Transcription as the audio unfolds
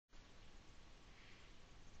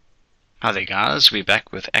Hi there guys, we're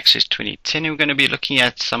back with Access 2010 and we're going to be looking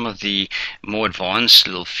at some of the more advanced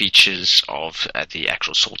little features of the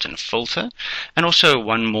actual sort and filter, and also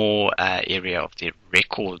one more area of the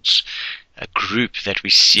records group that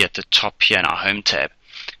we see at the top here in our home tab.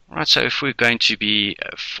 Alright, so if we're going to be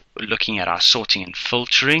looking at our sorting and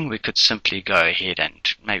filtering, we could simply go ahead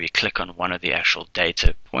and maybe click on one of the actual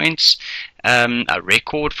data points, a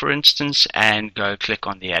record for instance, and go click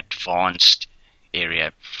on the advanced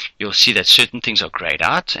area. You'll see that certain things are grayed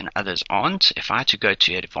out and others aren't. If I had to go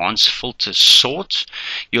to advanced filter sort,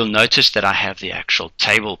 you'll notice that I have the actual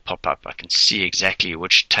table pop up. I can see exactly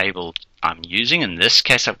which table I'm using. In this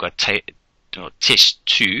case I've got test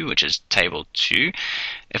 2, which is table 2.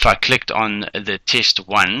 If I clicked on the test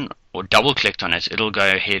 1 or double clicked on it, it'll go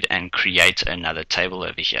ahead and create another table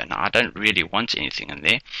over here. Now I don't really want anything in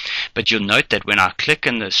there, but you'll note that when I click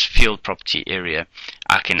in this field property area,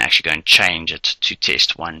 I can actually go and change it to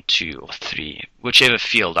test 1, 2 or 3, whichever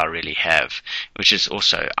field I really have, which is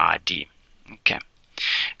also ID. Okay.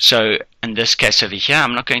 So in this case over here,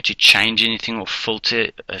 I'm not going to change anything or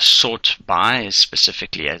filter sort by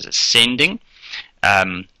specifically as ascending.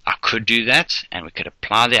 I could do that and we could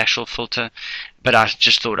apply the actual filter, but I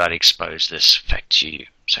just thought I'd expose this fact to you.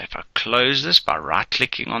 So if I close this by right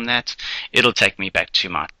clicking on that, it'll take me back to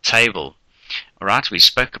my table. Alright, we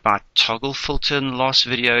spoke about toggle filter in the last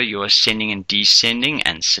video, your ascending and descending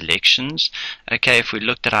and selections. Okay, if we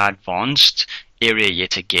looked at our advanced area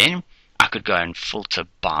yet again, I could go and filter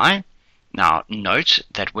by. Now note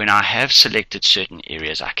that when I have selected certain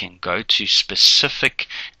areas, I can go to specific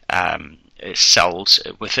cells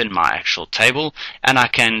within my actual table, and I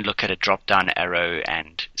can look at a drop down arrow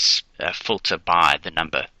and filter by the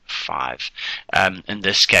number 5. In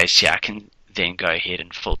this case here, I can then go ahead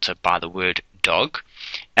and filter by the word dog,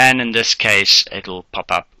 and in this case it'll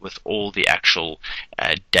pop up with all the actual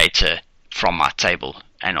data from my table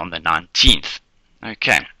and on the 19th.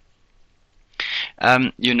 Okay.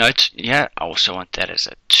 You note, yeah, I also want that as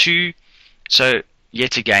a 2. So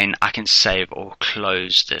yet again, I can save or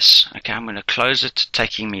close this. Okay, I'm going to close it,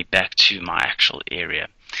 taking me back to my actual area.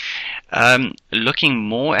 Looking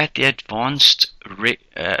more at the advanced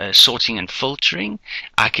sorting and filtering,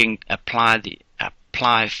 I can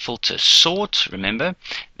apply filter sort. Remember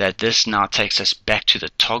that this now takes us back to the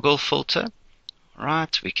toggle filter.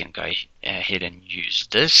 Right, we can go ahead and use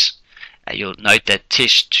this. You'll note that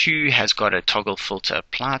test 2 has got a toggle filter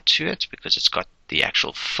applied to it because it's got the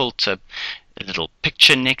actual filter little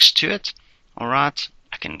picture next to it. Alright,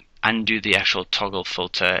 I can undo the actual toggle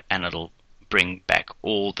filter and it'll bring back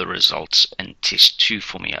all the results in test 2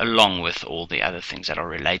 for me, along with all the other things that are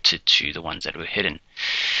related to the ones that were hidden.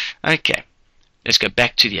 Okay, let's go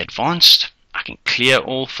back to the advanced. I can clear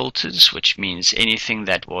all filters, which means anything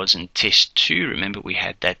that was in test 2. Remember we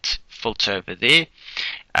had that filter over there.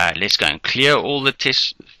 Let's go and clear all the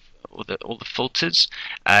tests, all the filters.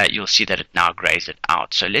 You'll see that it now grays it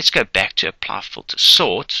out. So let's go back to apply filter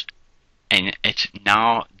sort, and it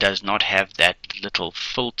now does not have that little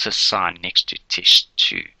filter sign next to test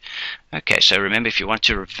 2. Okay, so remember, if you want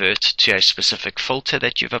to revert to a specific filter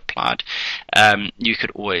that you've applied, you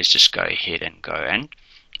could always just go ahead and go and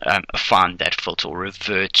find that filter or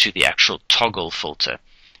revert to the actual toggle filter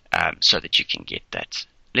so that you can get that.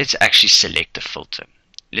 Let's actually select the filter.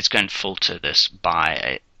 Let's go and filter this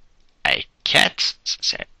by a cat.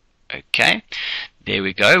 Say okay. There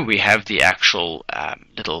we go. We have the actual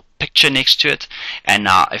little picture next to it. And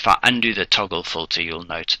now if I undo the toggle filter, you'll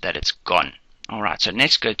note that it's gone. Alright, so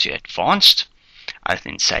let's go to advanced. I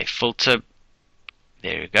then say filter.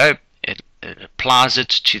 There we go. It applies it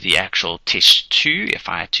to the actual test 2. If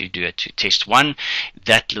I had to do it to test 1,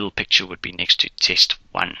 that little picture would be next to test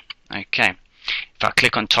 1. Okay. If I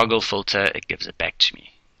click on toggle filter, it gives it back to me.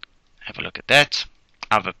 Have a look at that.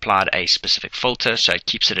 I've applied a specific filter, so it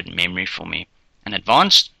keeps it in memory for me. In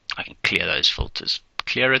advanced, I can clear those filters.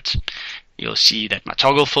 Clear it. You'll see that my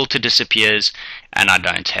toggle filter disappears, and I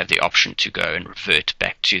don't have the option to go and revert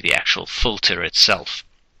back to the actual filter itself.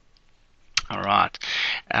 Alright,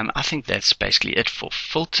 I think that's basically it for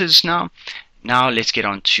filters now. Now let's get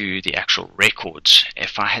on to the actual records.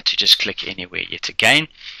 If I had to just click anywhere yet again,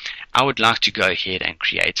 I would like to go ahead and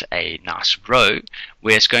create a nice row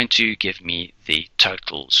where it's going to give me the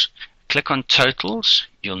totals. Click on totals.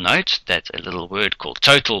 You'll note that a little word called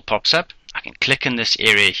total pops up. I can click in this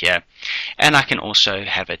area here, and I can also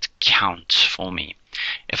have it count for me.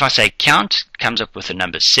 If I say count, it comes up with the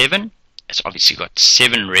number 7. It's obviously got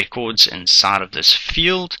 7 records inside of this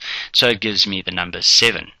field, so it gives me the number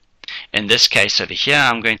 7. In this case over here,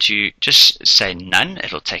 I'm going to just say none.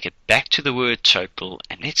 It'll take it back to the word total,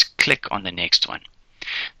 and let's click on the next one.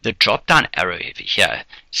 The drop down arrow over here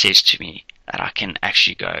says to me that I can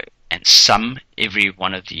actually go and sum every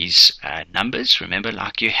one of these numbers. Remember,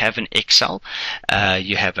 like you have in Excel,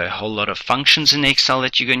 you have a whole lot of functions in Excel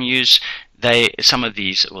that you can use. Some of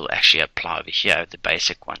these will actually apply over here, the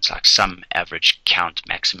basic ones like sum, average, count,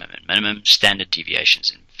 maximum and minimum, standard deviations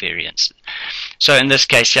and variances. So in this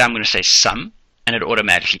case here, I'm going to say sum, and it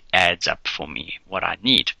automatically adds up for me what I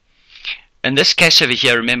need. In this case over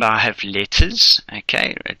here, remember I have letters.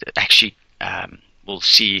 Okay, it actually will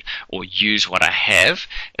see or use what I have.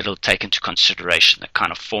 It'll take into consideration the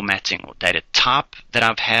kind of formatting or data type that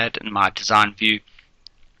I've had in my design view.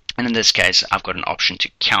 And in this case, I've got an option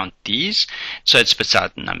to count these. So it spits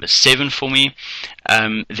out the number 7 for me.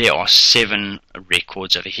 There are 7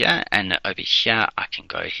 records over here. And over here, I can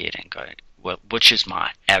go ahead and go, well, which is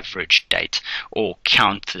my average date, or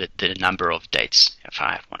count the number of dates. If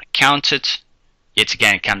I want to count it, yet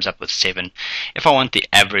again, it comes up with 7. If I want the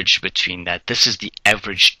average between that, this is the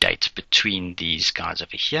average date between these guys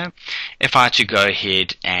over here. If I had to go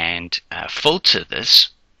ahead and filter this,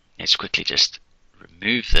 let's quickly just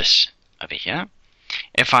remove this over here.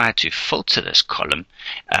 If I had to filter this column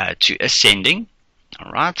to ascending,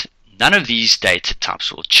 all right, none of these data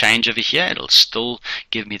types will change over here. It'll still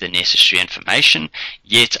give me the necessary information,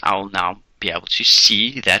 yet I'll now be able to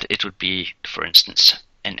see that it would be, for instance,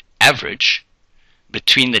 an average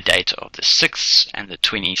between the date of the 6th and the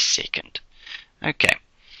 22nd. Okay,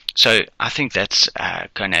 so I think that's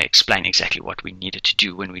going to explain exactly what we needed to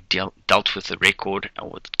do when we dealt with the record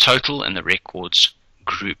or the total and the records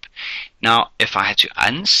group. Now, if I had to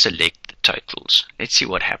unselect the totals, let's see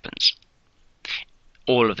what happens.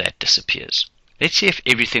 All of that disappears. Let's see if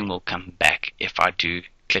everything will come back if I do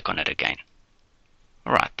click on it again.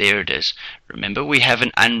 Alright, there it is. Remember, we have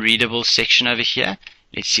an unreadable section over here.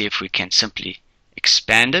 Let's see if we can simply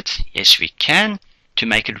expand it. Yes, we can, to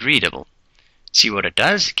make it readable. See what it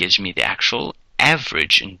does. It gives me the actual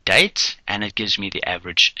average in date, and it gives me the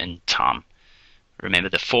average in time. Remember,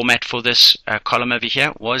 the format for this column over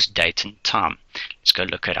here was date and time. Let's go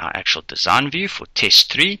look at our actual design view for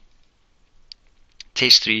test 3.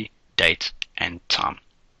 Test 3, date and time.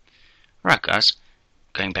 Alright guys,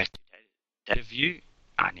 going back to data view,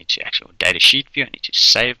 I need to actually, data sheet view, I need to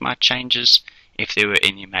save my changes if there were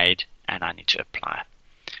any made, and I need to apply.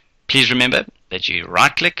 Please remember that you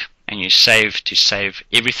right click and you save to save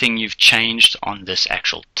everything you've changed on this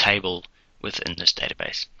actual table within this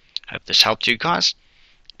database. Hope this helped you guys,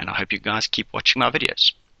 and I hope you guys keep watching my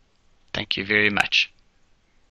videos. Thank you very much.